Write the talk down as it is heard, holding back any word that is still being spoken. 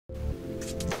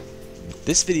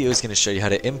This video is going to show you how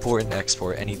to import and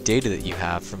export any data that you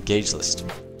have from Gagelist.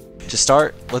 To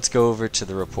start, let's go over to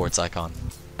the reports icon,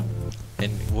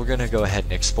 and we're going to go ahead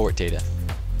and export data.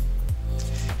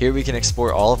 Here we can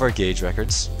export all of our gauge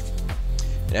records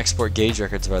and export gauge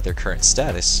records about their current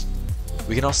status.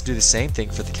 We can also do the same thing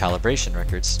for the calibration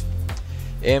records,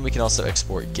 and we can also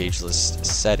export Gagelist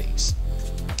settings.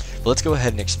 But let's go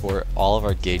ahead and export all of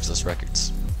our Gagelist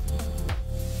records.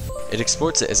 It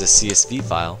exports it as a CSV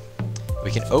file. We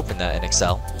can open that in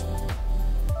Excel.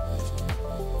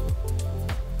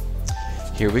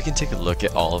 Here we can take a look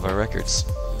at all of our records.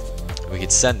 We can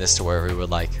send this to wherever we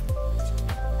would like.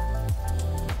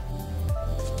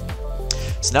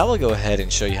 So now we'll go ahead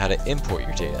and show you how to import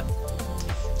your data.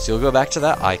 So you'll go back to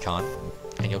that icon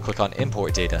and you'll click on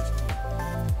import data.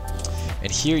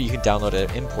 And here you can download an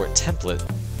import template,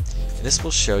 and this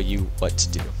will show you what to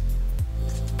do.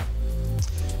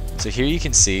 So here you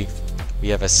can see we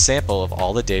have a sample of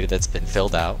all the data that's been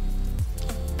filled out,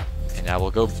 and now we'll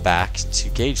go back to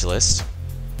Gagelist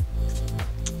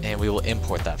and we will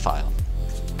import that file.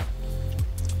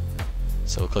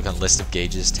 So we'll click on list of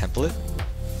gauges template,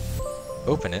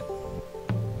 open it,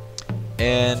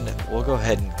 and we'll go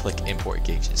ahead and click import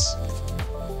gauges.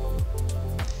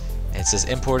 And it says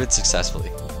imported successfully.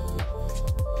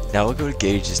 Now we'll go to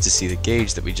gauges to see the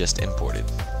gauge that we just imported.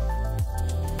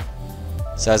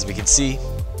 So as we can see,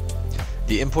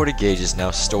 the imported gauge is now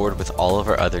stored with all of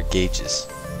our other gauges.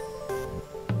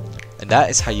 And that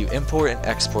is how you import and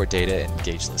export data in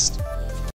Gagelist.